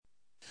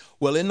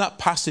Well, in that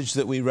passage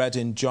that we read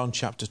in John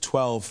chapter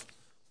 12,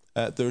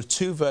 there are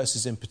two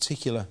verses in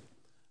particular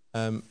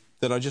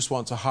that I just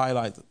want to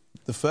highlight.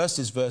 The first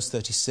is verse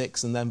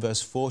 36 and then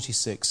verse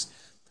 46.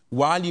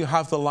 While you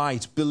have the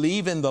light,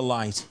 believe in the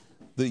light,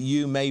 that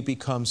you may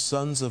become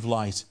sons of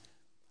light.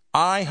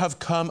 I have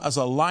come as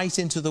a light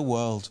into the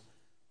world,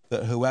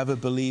 that whoever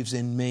believes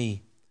in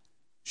me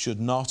should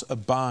not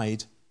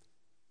abide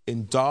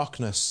in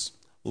darkness.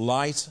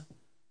 Light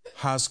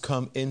has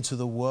come into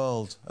the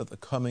world at the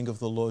coming of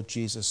the Lord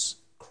Jesus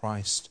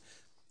Christ.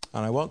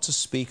 And I want to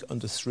speak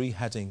under three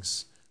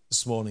headings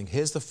this morning.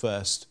 Here's the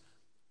first: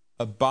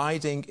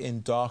 abiding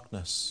in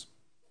darkness.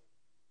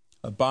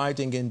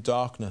 Abiding in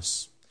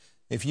darkness.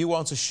 If you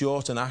want a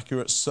short and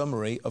accurate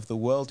summary of the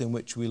world in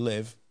which we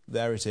live,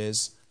 there it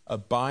is: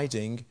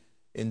 abiding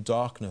in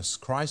darkness.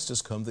 Christ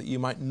has come that you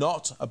might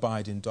not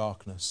abide in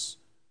darkness.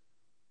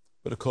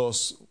 But of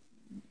course,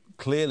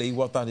 clearly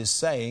what that is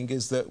saying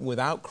is that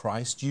without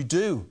Christ, you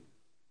do.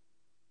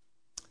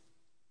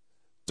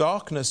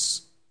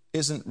 Darkness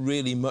isn't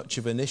really much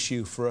of an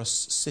issue for us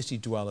city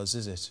dwellers,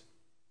 is it?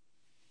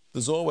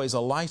 There's always a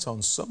light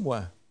on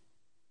somewhere.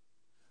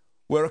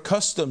 We're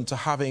accustomed to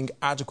having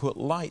adequate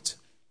light.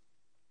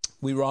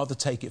 We rather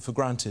take it for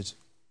granted.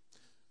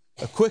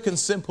 A quick and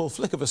simple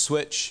flick of a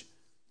switch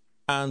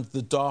and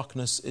the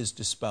darkness is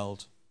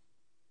dispelled.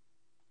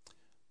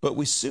 But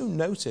we soon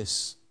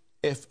notice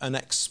if an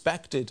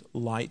expected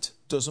light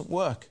doesn't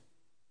work.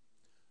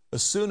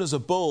 As soon as a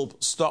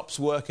bulb stops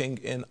working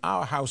in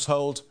our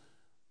household,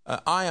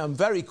 I am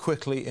very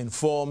quickly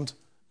informed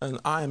and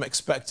I am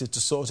expected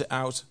to sort it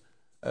out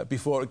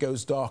before it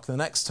goes dark the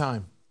next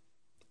time.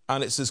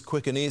 And it's as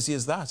quick and easy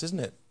as that, isn't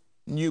it?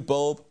 New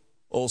bulb,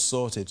 all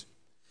sorted.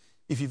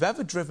 If you've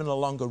ever driven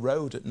along a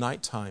road at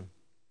night time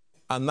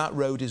and that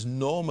road is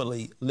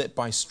normally lit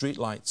by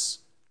streetlights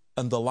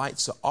and the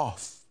lights are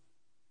off,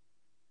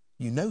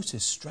 you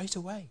notice straight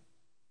away,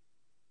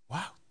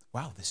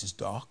 wow, this is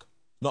dark.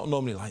 Not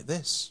normally like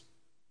this.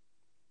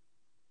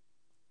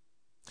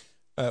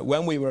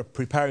 When we were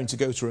preparing to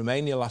go to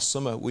Romania last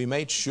summer, we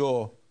made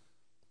sure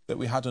that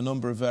we had a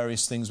number of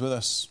various things with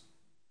us,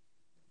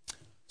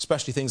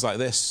 especially things like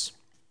this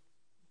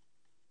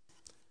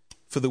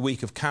for the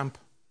week of camp.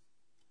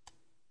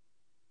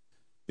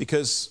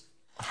 Because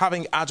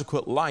having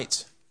adequate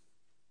light,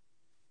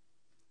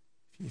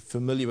 if you're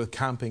familiar with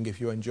camping, if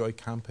you enjoy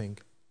camping,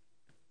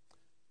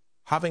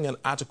 having an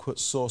adequate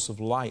source of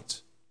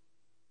light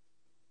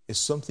is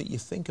something you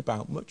think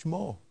about much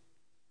more.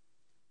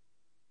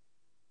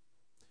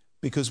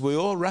 Because we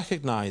all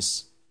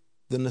recognize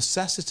the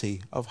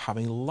necessity of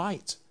having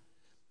light.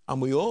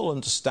 And we all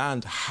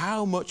understand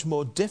how much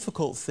more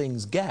difficult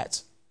things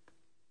get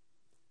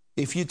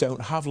if you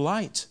don't have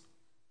light.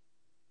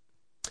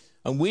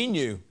 And we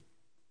knew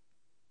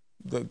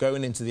that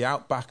going into the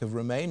outback of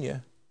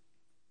Romania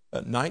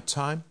at night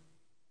time,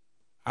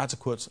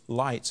 adequate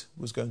light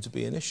was going to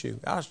be an issue.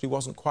 It actually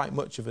wasn't quite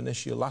much of an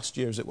issue last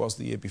year as it was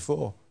the year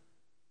before.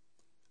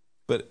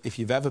 But if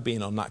you've ever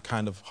been on that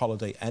kind of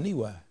holiday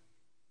anywhere,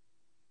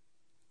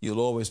 you'll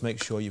always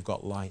make sure you've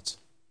got light.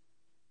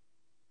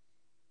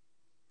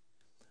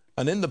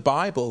 And in the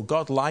Bible,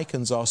 God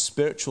likens our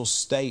spiritual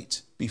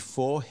state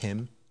before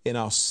him in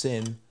our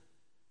sin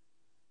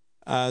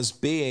as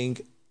being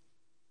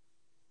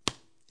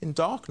in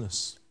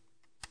darkness.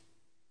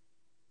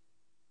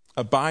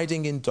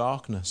 Abiding in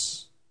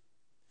darkness.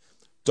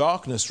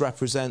 Darkness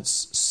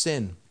represents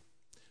sin.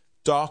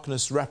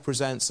 Darkness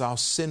represents our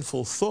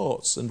sinful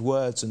thoughts and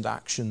words and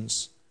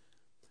actions.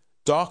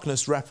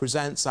 Darkness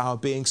represents our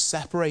being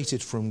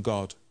separated from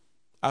God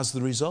as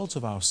the result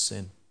of our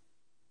sin.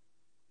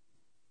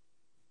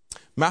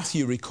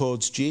 Matthew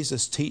records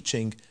Jesus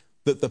teaching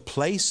that the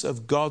place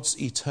of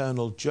God's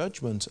eternal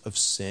judgment of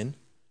sin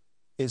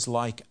is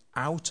like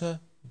outer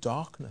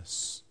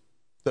darkness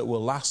that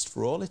will last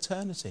for all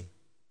eternity.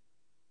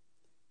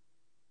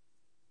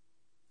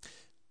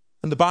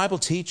 And the Bible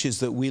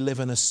teaches that we live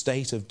in a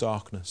state of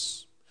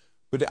darkness,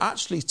 but it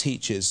actually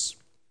teaches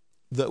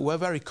that we're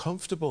very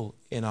comfortable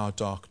in our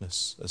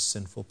darkness as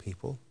sinful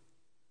people.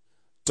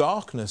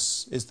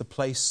 Darkness is the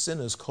place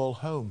sinners call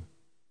home.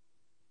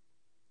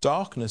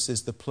 Darkness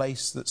is the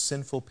place that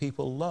sinful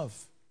people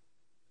love,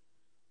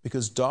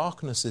 because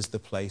darkness is the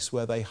place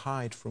where they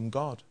hide from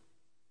God,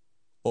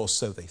 or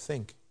so they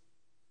think.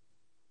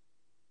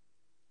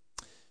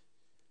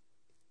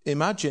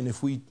 Imagine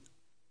if we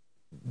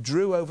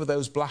drew over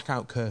those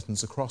blackout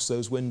curtains across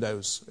those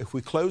windows, if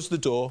we closed the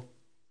door,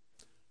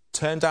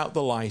 turned out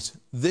the light,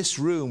 this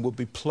room would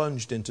be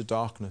plunged into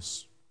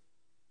darkness.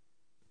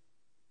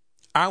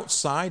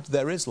 Outside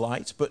there is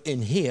light, but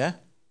in here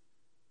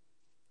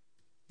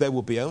there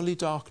will be only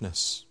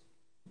darkness.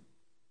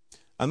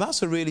 And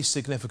that's a really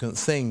significant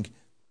thing.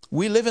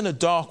 We live in a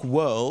dark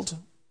world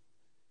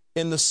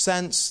in the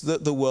sense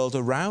that the world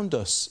around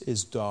us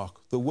is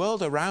dark. The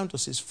world around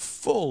us is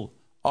full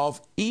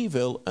of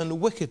evil and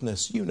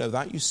wickedness. You know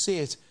that. You see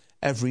it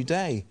every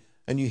day.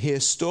 And you hear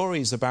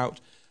stories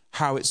about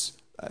how it's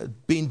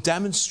being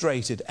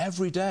demonstrated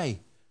every day.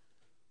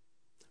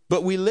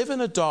 But we live in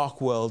a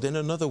dark world in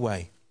another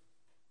way.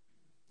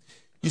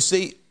 You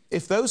see,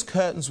 if those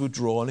curtains were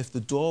drawn, if the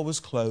door was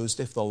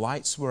closed, if the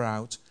lights were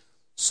out,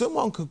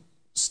 someone could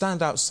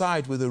stand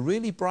outside with a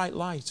really bright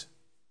light.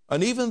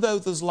 And even though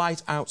there's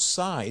light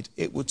outside,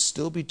 it would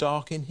still be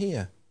dark in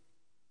here.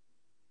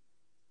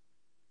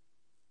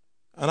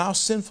 And our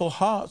sinful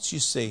hearts, you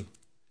see,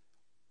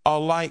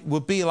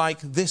 would be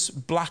like this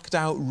blacked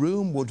out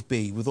room would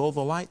be with all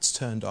the lights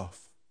turned off.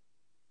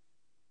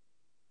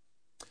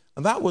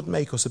 And that would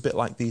make us a bit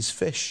like these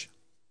fish.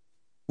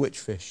 Which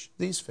fish?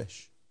 These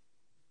fish.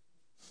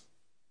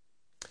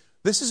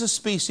 This is a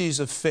species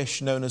of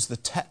fish known as the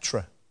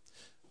tetra.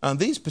 And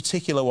these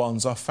particular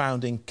ones are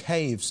found in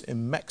caves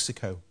in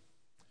Mexico.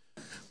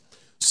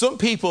 Some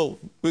people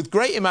with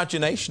great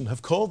imagination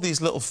have called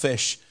these little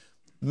fish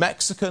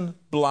Mexican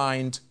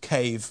blind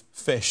cave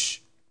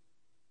fish.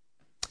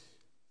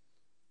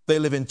 They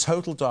live in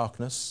total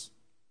darkness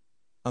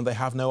and they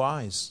have no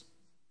eyes.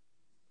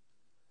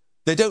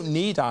 They don't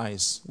need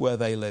eyes where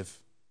they live.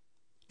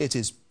 It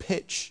is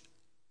pitch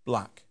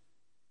black.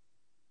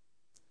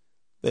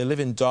 They live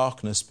in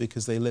darkness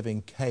because they live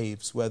in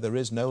caves where there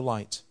is no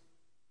light.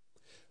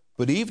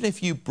 But even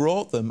if you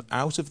brought them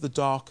out of the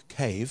dark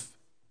cave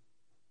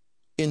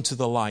into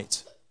the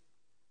light,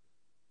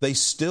 they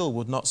still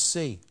would not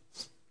see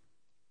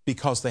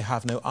because they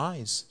have no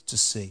eyes to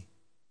see.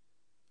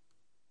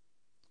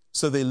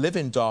 So they live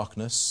in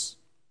darkness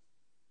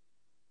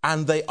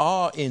and they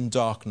are in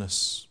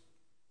darkness.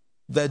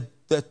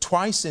 They're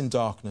twice in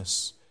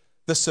darkness.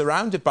 They're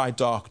surrounded by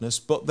darkness,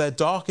 but they're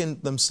dark in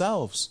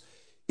themselves.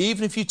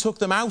 Even if you took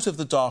them out of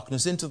the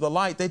darkness into the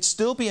light, they'd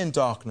still be in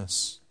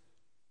darkness.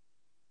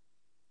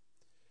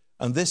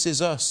 And this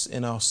is us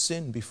in our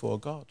sin before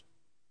God.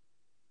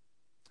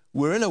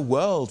 We're in a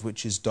world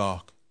which is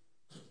dark,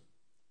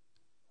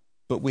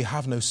 but we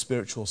have no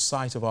spiritual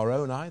sight of our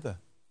own either.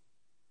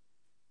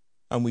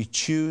 And we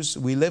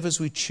live as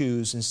we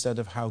choose instead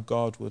of how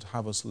God would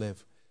have us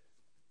live.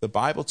 The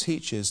Bible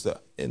teaches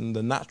that in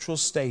the natural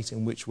state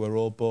in which we're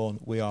all born,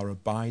 we are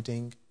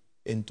abiding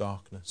in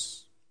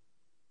darkness.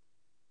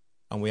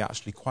 And we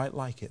actually quite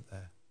like it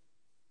there.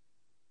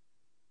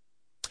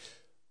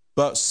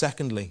 But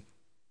secondly,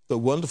 the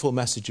wonderful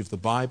message of the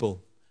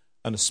Bible,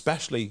 and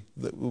especially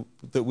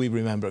that we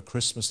remember at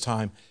Christmas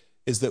time,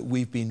 is that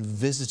we've been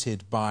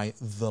visited by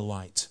the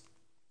light.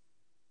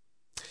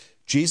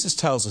 Jesus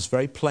tells us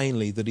very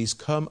plainly that he's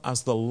come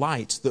as the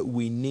light that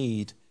we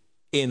need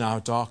in our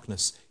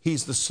darkness.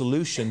 He's the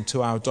solution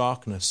to our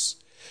darkness.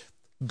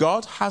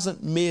 God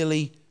hasn't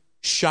merely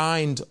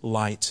shined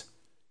light.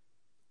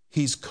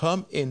 He's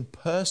come in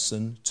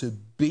person to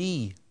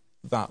be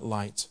that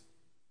light.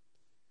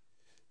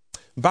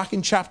 Back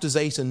in chapters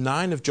 8 and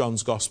 9 of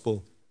John's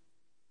Gospel,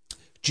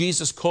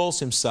 Jesus calls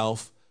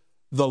himself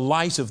the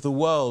light of the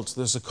world.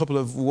 There's a couple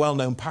of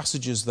well-known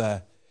passages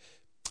there.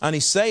 And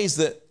he says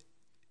that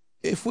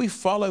if we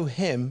follow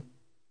him,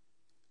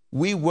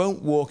 we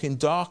won't walk in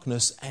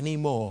darkness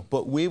anymore,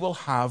 but we will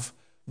have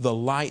the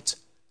light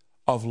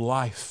of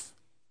life.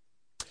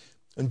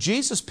 And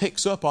Jesus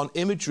picks up on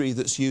imagery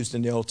that's used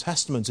in the Old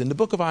Testament. In the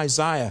book of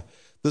Isaiah,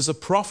 there's a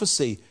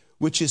prophecy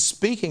which is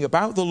speaking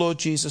about the Lord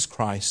Jesus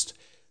Christ,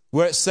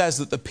 where it says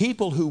that the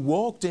people who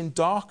walked in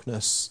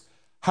darkness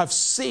have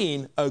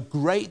seen a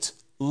great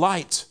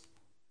light.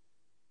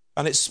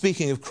 And it's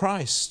speaking of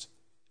Christ.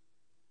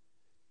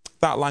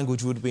 That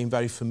language would have been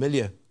very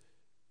familiar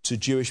to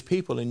Jewish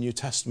people in New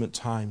Testament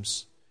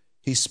times.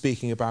 He's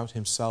speaking about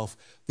himself.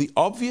 The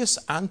obvious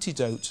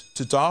antidote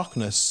to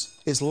darkness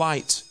is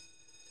light.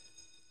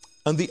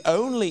 And the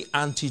only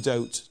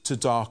antidote to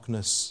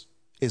darkness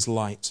is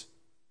light.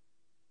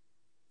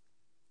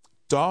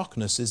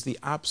 Darkness is the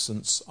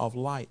absence of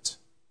light.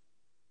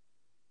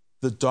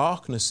 The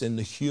darkness in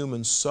the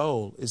human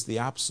soul is the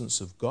absence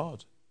of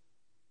God.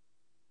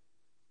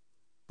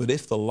 But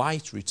if the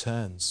light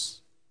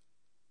returns,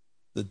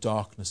 the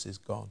darkness is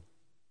gone.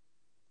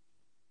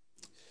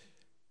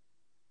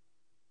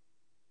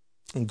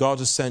 And God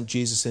has sent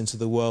Jesus into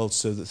the world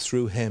so that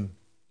through him,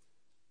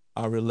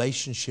 our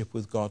relationship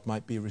with God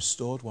might be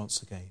restored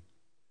once again,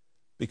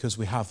 because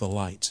we have the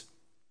light.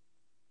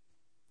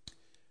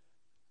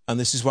 And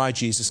this is why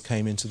Jesus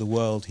came into the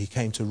world. He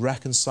came to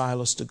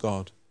reconcile us to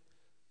God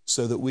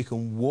so that we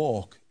can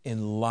walk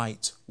in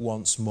light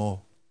once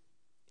more.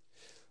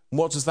 And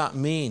what does that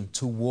mean,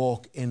 to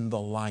walk in the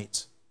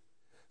light?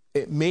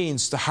 It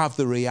means to have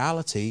the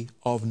reality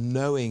of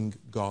knowing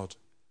God,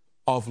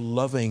 of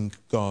loving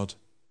God,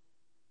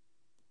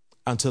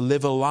 and to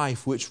live a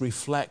life which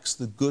reflects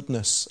the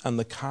goodness and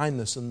the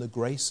kindness and the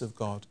grace of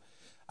God,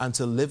 and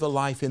to live a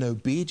life in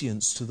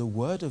obedience to the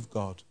Word of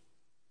God,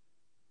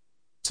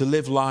 to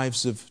live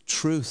lives of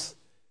truth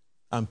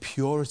and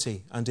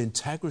purity and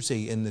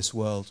integrity in this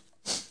world.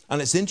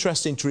 And it's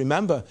interesting to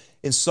remember,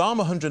 in Psalm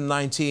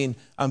 119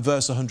 and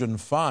verse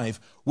 105,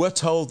 we're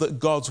told that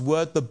God's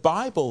Word, the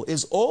Bible,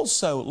 is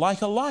also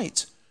like a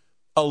light,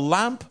 a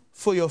lamp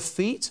for your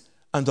feet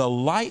and a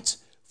light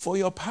for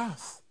your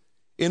path,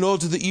 in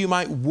order that you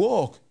might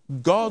walk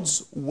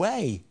God's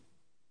way.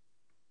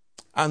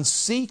 and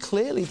see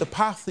clearly the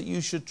path that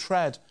you should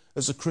tread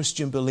as a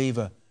Christian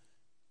believer.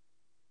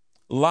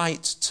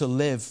 Light to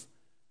live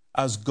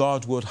as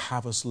God would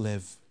have us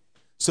live.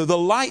 So the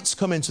light's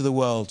come into the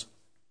world.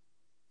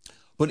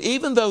 But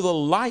even though the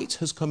light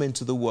has come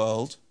into the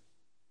world,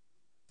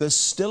 there's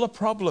still a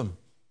problem.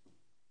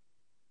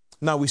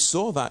 Now, we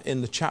saw that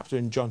in the chapter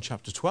in John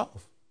chapter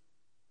 12.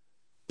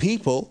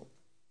 People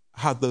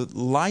had the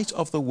light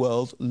of the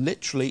world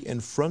literally in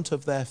front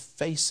of their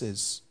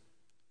faces.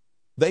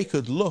 They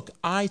could look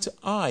eye to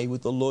eye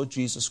with the Lord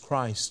Jesus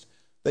Christ.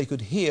 They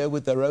could hear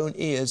with their own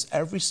ears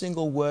every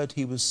single word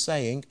he was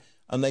saying,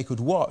 and they could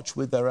watch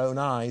with their own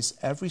eyes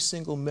every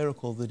single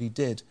miracle that he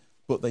did,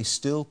 but they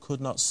still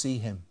could not see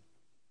him.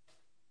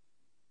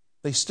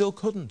 They still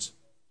couldn't,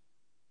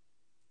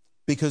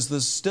 because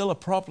there's still a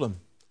problem.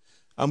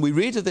 And we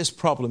read of this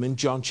problem in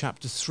John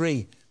chapter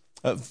 3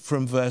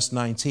 from verse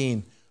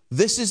 19.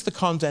 This is the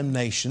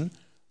condemnation,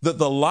 that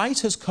the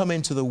light has come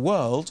into the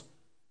world,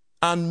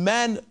 and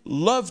men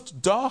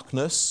loved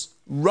darkness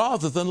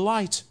rather than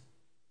light,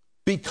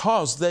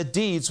 because their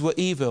deeds were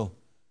evil.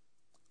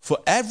 For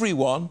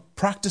everyone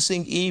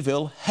practicing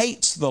evil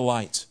hates the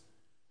light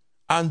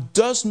and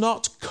does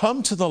not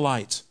come to the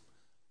light,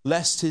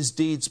 lest his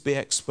deeds be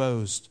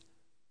exposed.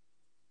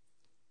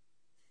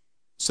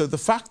 So the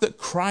fact that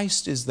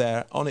Christ is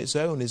there on its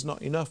own is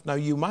not enough. Now,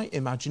 you might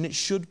imagine it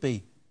should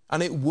be,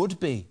 and it would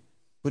be,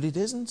 but it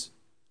isn't.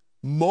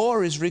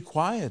 More is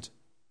required.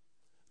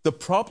 The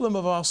problem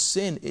of our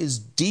sin is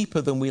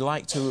deeper than we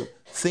like to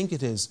think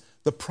it is.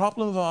 The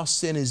problem of our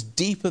sin is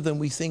deeper than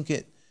we think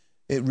it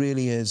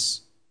really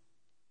is.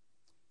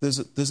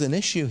 There's an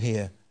issue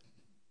here.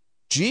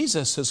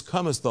 Jesus has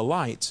come as the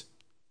light,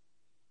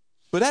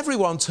 but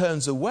everyone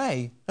turns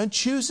away and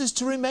chooses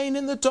to remain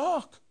in the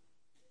dark.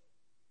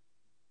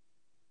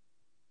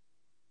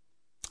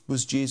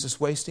 Was Jesus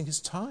wasting his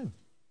time?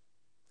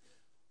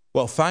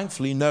 Well,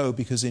 thankfully, no,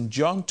 because in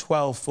John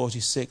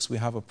 12:46 we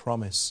have a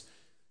promise.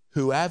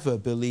 Whoever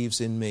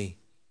believes in me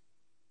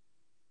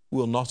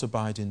will not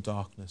abide in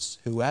darkness.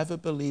 Whoever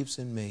believes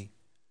in me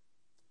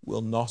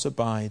will not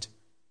abide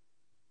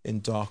in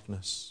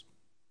darkness.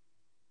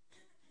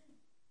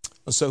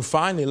 And so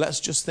finally, let's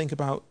just think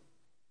about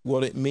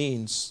what it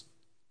means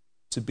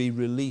to be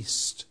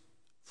released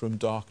from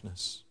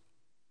darkness.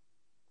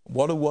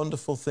 What a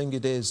wonderful thing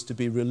it is to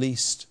be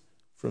released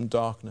from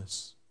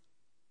darkness.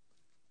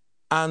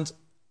 And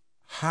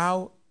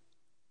how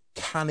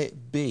can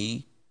it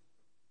be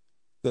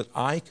that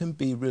I can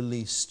be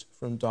released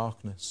from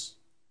darkness?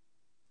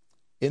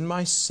 In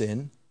my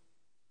sin,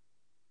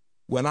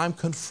 when I'm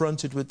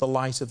confronted with the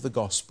light of the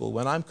gospel,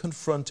 when I'm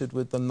confronted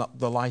with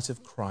the light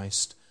of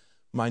Christ,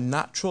 my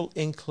natural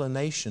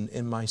inclination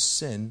in my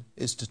sin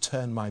is to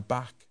turn my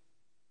back.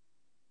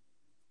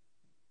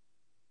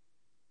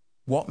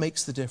 What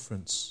makes the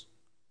difference?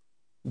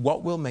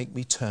 What will make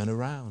me turn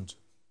around?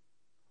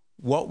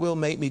 What will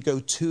make me go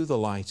to the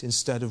light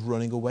instead of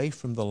running away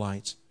from the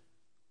light,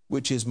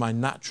 which is my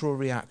natural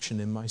reaction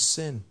in my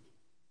sin?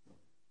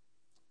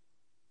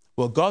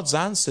 Well, God's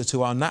answer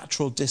to our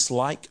natural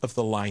dislike of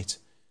the light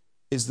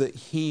is that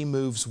he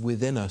moves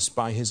within us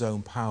by his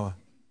own power.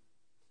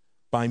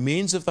 By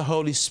means of the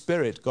Holy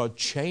Spirit, God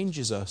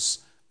changes us,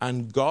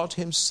 and God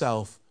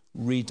himself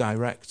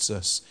redirects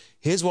us.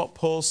 Here's what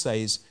Paul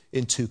says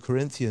in 2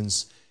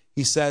 Corinthians.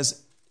 He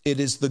says, it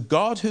is the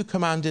God who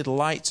commanded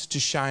light to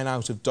shine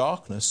out of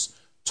darkness,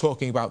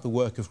 talking about the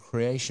work of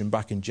creation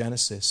back in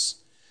Genesis,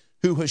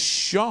 who has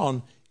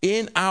shone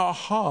in our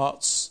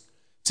hearts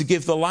to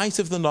give the light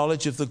of the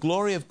knowledge of the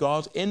glory of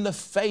God in the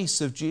face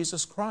of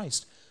Jesus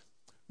Christ.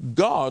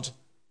 God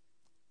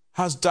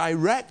has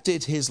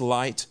directed his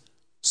light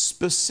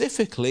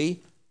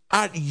specifically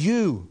at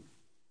you,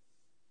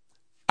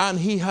 and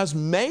he has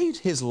made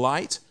his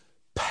light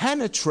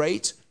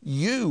penetrate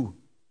you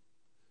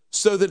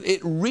so that it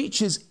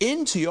reaches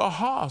into your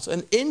heart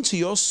and into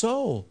your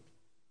soul.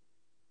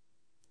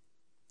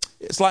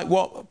 It's like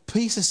what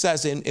Peter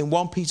says in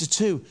 1 Peter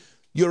 2.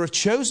 You're a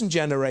chosen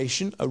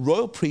generation, a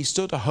royal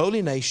priesthood, a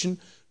holy nation,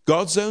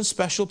 God's own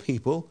special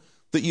people,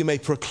 that you may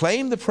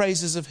proclaim the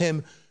praises of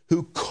him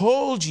who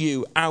called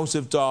you out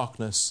of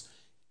darkness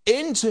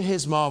into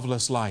his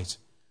marvelous light.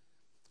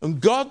 And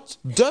God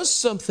does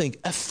something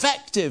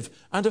effective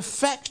and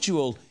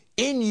effectual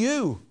in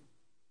you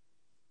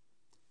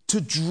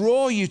to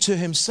draw you to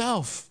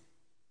himself.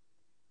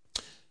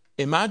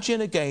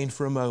 Imagine again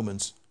for a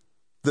moment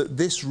that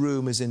this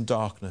room is in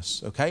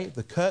darkness, okay?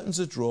 The curtains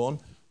are drawn,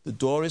 the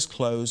door is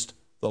closed,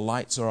 the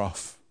lights are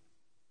off.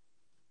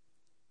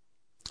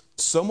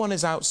 Someone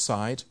is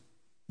outside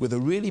with a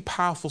really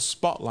powerful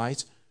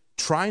spotlight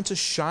trying to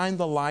shine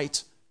the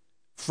light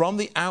from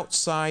the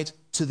outside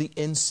to the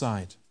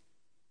inside.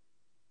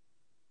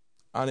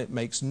 And it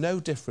makes no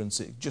difference.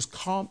 It just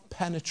can't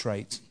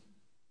penetrate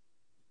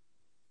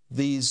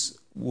these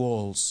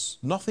walls.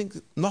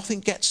 Nothing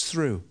gets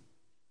through.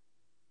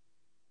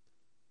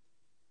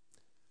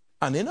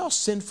 And in our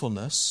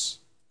sinfulness,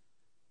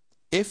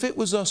 if it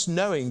was us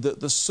knowing that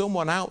there's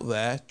someone out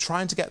there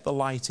trying to get the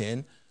light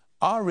in,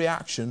 our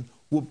reaction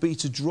would be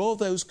to draw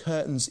those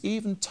curtains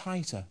even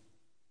tighter.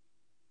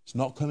 It's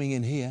not coming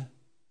in here.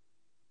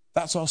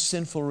 That's our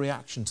sinful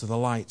reaction to the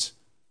light.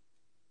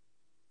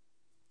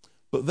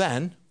 But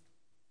then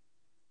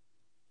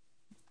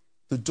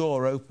the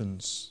door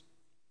opens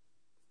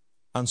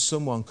and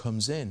someone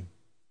comes in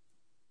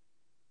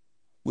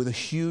with a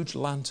huge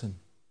lantern,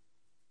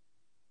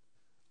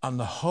 and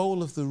the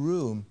whole of the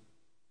room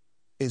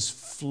is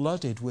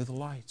flooded with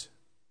light.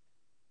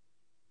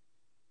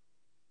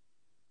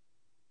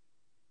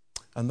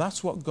 And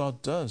that's what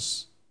God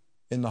does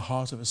in the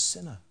heart of a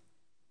sinner.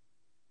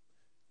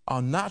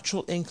 Our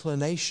natural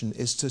inclination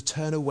is to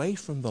turn away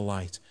from the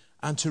light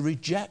and to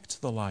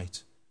reject the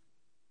light.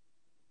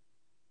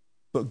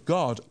 But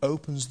God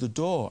opens the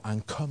door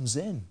and comes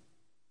in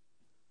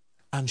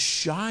and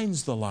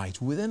shines the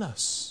light within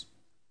us.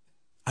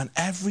 And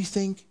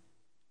everything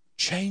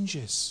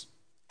changes.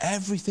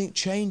 Everything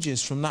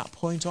changes from that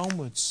point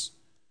onwards.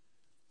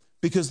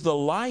 Because the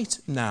light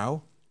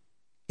now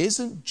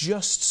isn't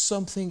just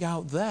something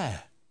out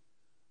there.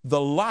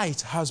 The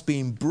light has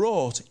been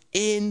brought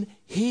in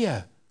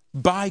here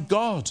by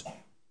God.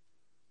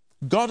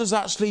 God has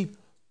actually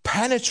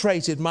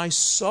penetrated my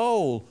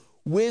soul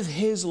with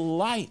his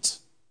light.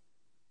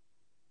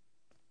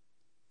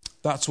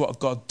 That's what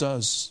God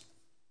does.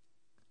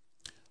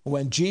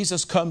 When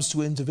Jesus comes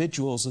to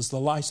individuals as the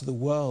light of the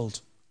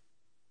world,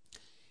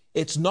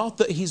 it's not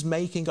that he's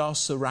making our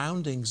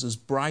surroundings as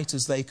bright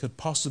as they could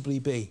possibly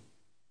be.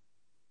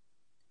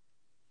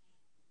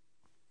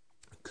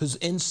 Because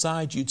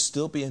inside you'd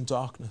still be in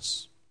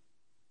darkness.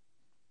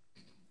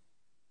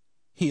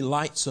 He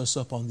lights us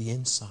up on the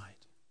inside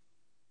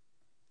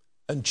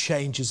and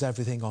changes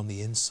everything on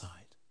the inside.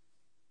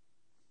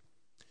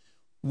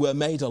 We're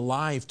made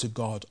alive to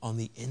God on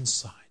the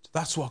inside.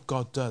 That's what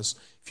God does.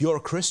 If you're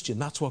a Christian,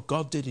 that's what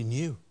God did in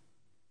you,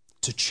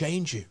 to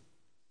change you.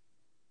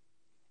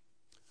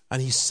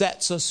 And he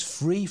sets us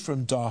free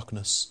from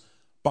darkness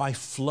by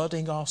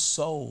flooding our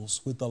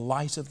souls with the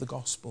light of the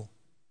gospel,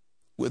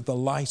 with the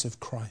light of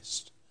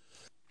Christ.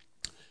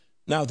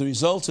 Now, the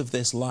result of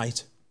this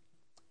light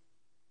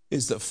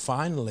is that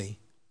finally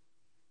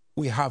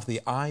we have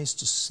the eyes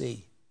to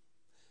see,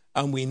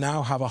 and we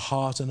now have a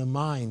heart and a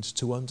mind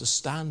to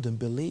understand and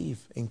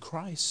believe in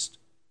Christ.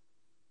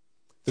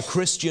 The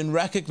Christian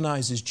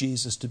recognizes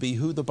Jesus to be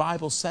who the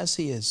Bible says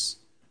he is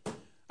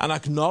and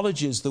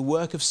acknowledges the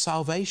work of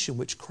salvation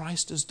which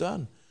Christ has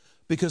done,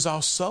 because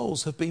our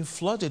souls have been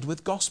flooded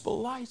with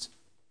gospel light.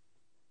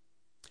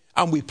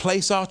 And we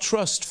place our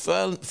trust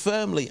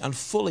firmly and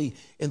fully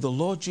in the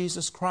Lord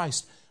Jesus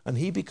Christ, and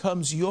he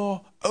becomes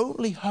your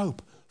only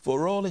hope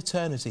for all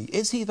eternity.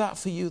 Is he that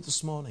for you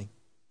this morning?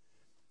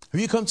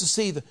 Have you come to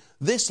see that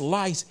this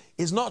light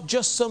is not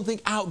just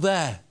something out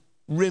there,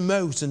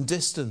 remote and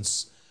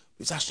distant?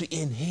 It's actually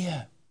in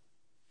here.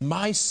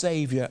 My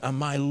Saviour and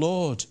my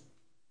Lord.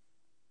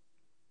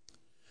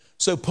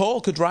 So Paul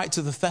could write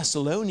to the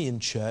Thessalonian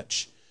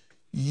church,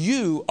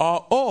 you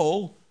are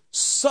all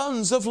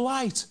sons of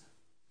light,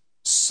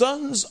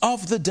 sons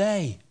of the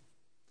day.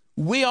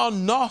 We are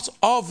not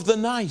of the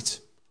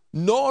night,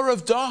 nor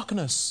of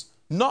darkness,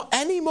 not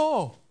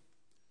anymore.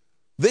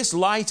 This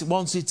light,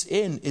 once it's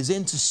in, is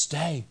in to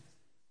stay.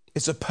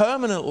 It's a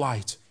permanent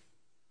light.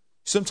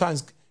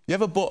 Sometimes, you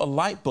ever bought a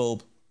light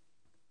bulb?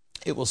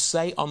 It will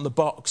say on the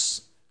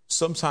box,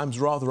 sometimes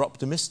rather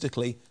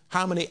optimistically,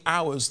 how many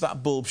hours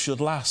that bulb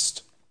should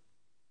last.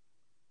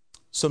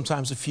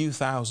 Sometimes a few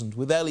thousand.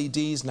 With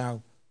LEDs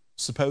now,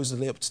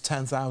 supposedly up to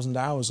 10,000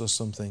 hours or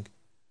something.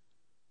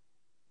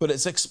 But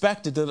it's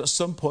expected that at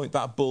some point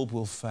that bulb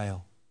will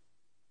fail.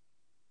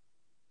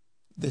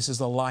 This is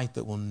a light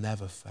that will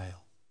never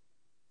fail.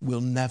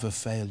 Will never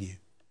fail you.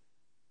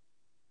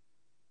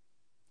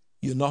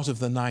 You're not of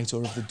the night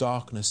or of the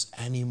darkness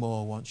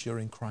anymore once you're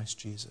in Christ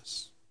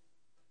Jesus.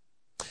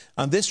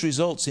 And this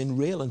results in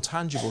real and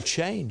tangible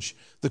change.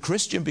 The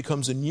Christian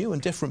becomes a new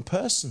and different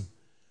person.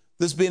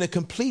 There's been a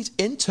complete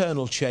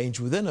internal change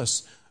within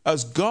us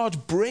as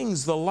God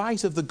brings the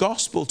light of the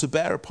gospel to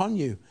bear upon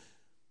you.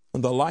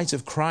 And the light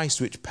of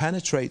Christ, which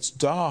penetrates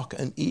dark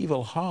and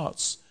evil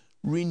hearts,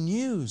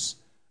 renews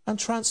and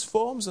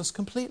transforms us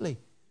completely.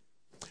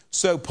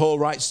 So Paul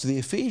writes to the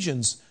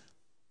Ephesians,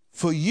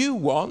 for you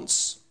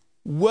once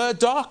were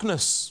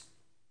darkness.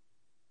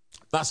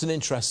 That's an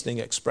interesting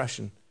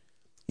expression.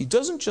 He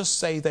doesn't just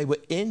say they were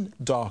in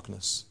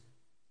darkness.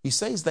 He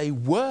says they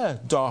were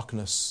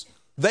darkness.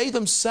 They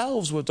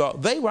themselves were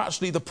dark. They were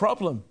actually the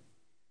problem.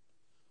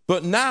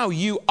 But now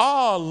you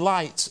are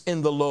light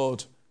in the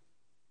Lord.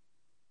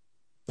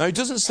 Now, he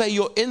doesn't say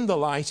you're in the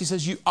light. He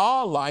says you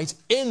are light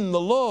in the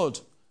Lord.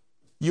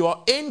 You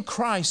are in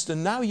Christ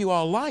and now you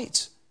are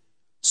light.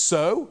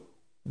 So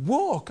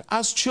walk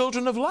as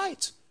children of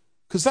light,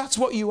 because that's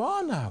what you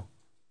are now.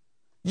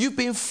 You've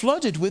been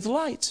flooded with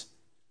light.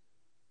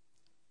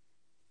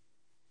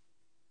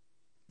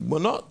 We're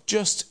not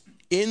just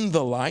in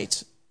the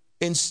light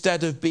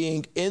instead of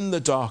being in the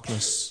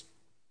darkness.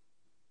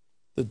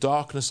 The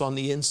darkness on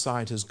the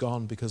inside has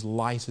gone because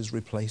light has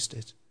replaced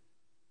it.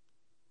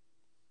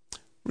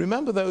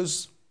 Remember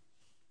those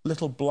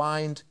little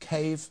blind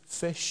cave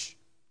fish?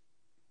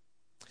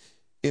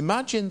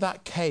 Imagine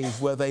that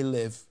cave where they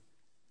live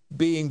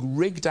being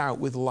rigged out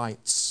with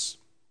lights.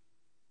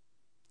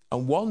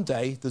 And one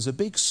day there's a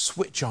big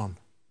switch on.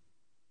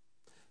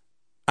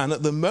 And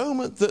at the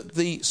moment that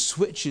the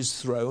switch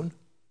is thrown,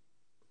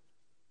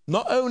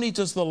 not only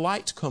does the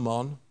light come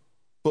on,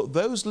 but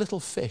those little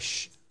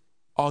fish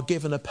are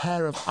given a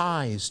pair of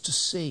eyes to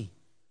see.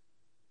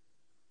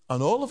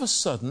 And all of a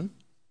sudden,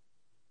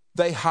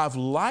 they have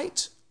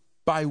light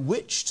by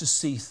which to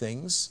see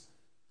things,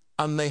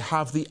 and they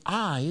have the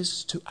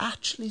eyes to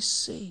actually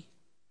see.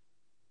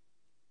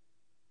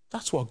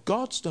 That's what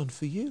God's done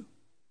for you.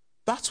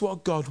 That's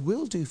what God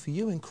will do for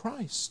you in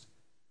Christ.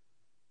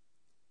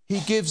 He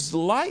gives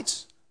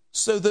light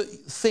so that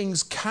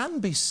things can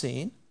be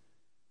seen,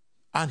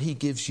 and he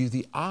gives you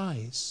the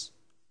eyes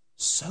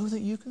so that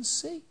you can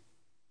see.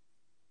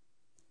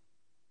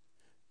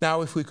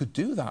 Now, if we could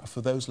do that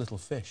for those little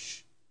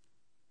fish,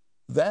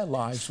 their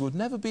lives would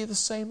never be the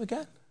same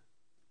again.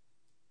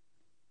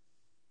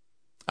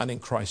 And in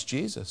Christ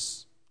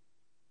Jesus,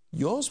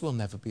 yours will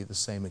never be the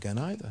same again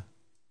either.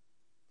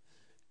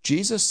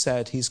 Jesus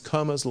said he's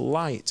come as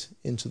light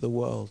into the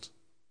world.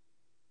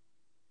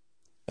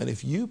 And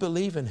if you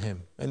believe in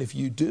him, and if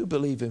you do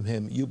believe in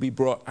him, you'll be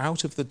brought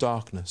out of the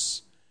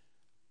darkness,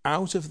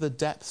 out of the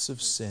depths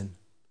of sin,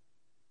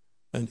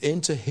 and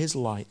into his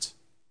light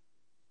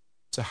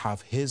to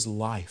have his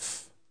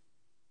life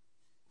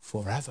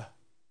forever.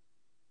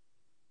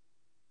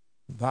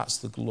 That's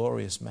the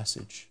glorious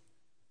message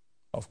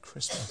of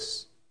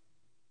Christmas.